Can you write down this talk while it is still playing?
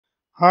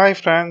Hi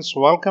friends,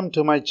 welcome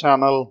to my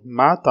channel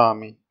Math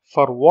Army.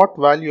 For what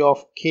value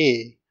of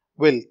k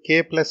will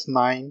k plus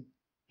 9,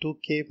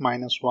 2k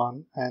minus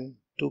 1 and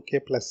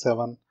 2k plus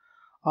 7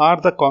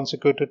 are the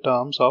consecutive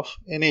terms of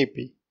NAP?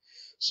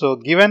 So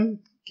given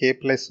k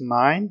plus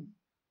 9,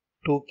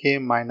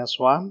 2k minus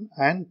 1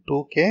 and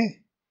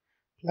 2k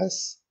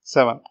plus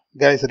 7.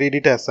 Guys, read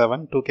it as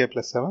 7, 2k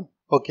plus 7.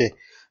 Okay.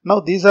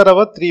 Now these are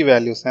our three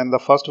values and the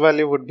first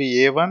value would be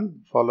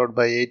A1 followed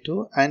by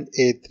A2 and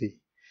A3.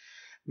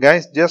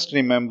 Guys, just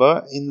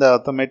remember in the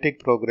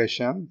arithmetic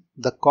progression,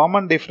 the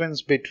common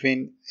difference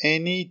between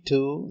any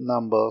two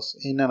numbers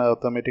in an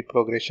arithmetic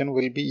progression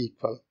will be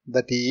equal.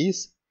 That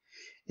is,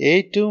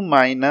 A2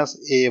 minus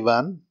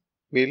A1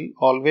 will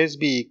always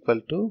be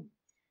equal to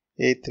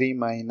A3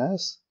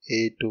 minus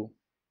A2.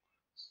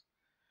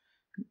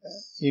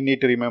 You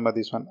need to remember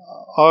this one.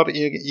 Or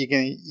you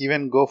can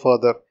even go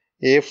further.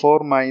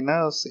 A4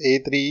 minus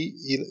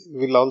A3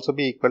 will also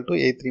be equal to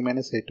A3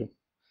 minus A2.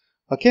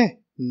 Okay?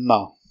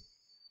 Now,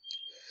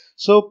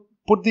 so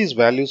put these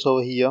values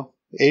over here.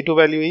 A2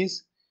 value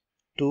is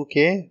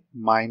 2k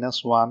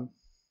minus 1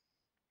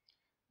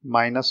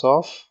 minus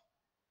of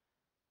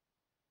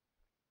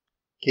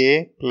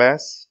k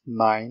plus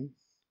 9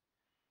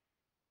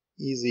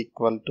 is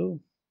equal to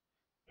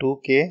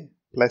 2k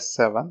plus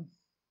 7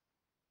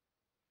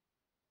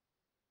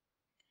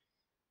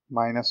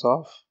 minus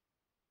of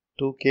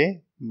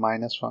 2k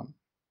minus 1.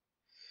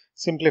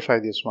 Simplify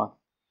this one.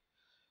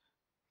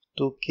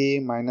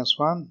 2k minus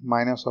 1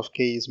 minus of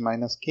k is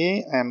minus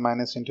k and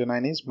minus into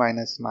 9 is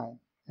minus 9.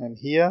 And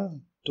here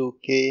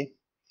 2k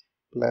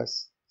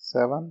plus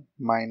 7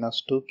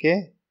 minus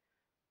 2k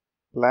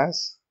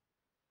plus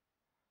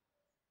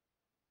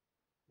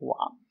 1.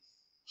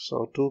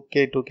 So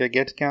 2k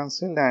gets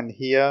cancelled and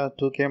here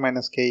 2k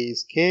minus k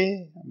is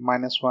k,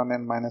 minus 1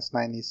 and minus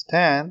 9 is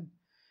 10,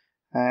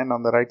 and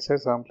on the right side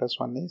 7 plus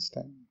 1 is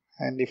 10.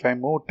 And if I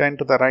move 10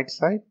 to the right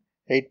side,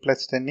 8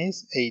 plus 10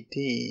 is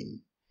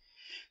 18.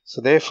 So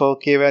therefore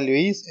k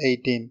value is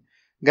 18.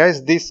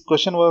 Guys, this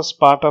question was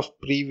part of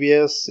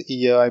previous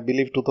year, I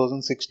believe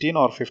 2016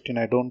 or 15,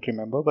 I don't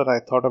remember, but I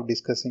thought of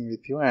discussing with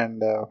you.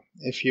 And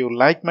if you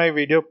like my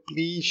video,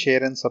 please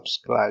share and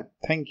subscribe.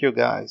 Thank you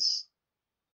guys.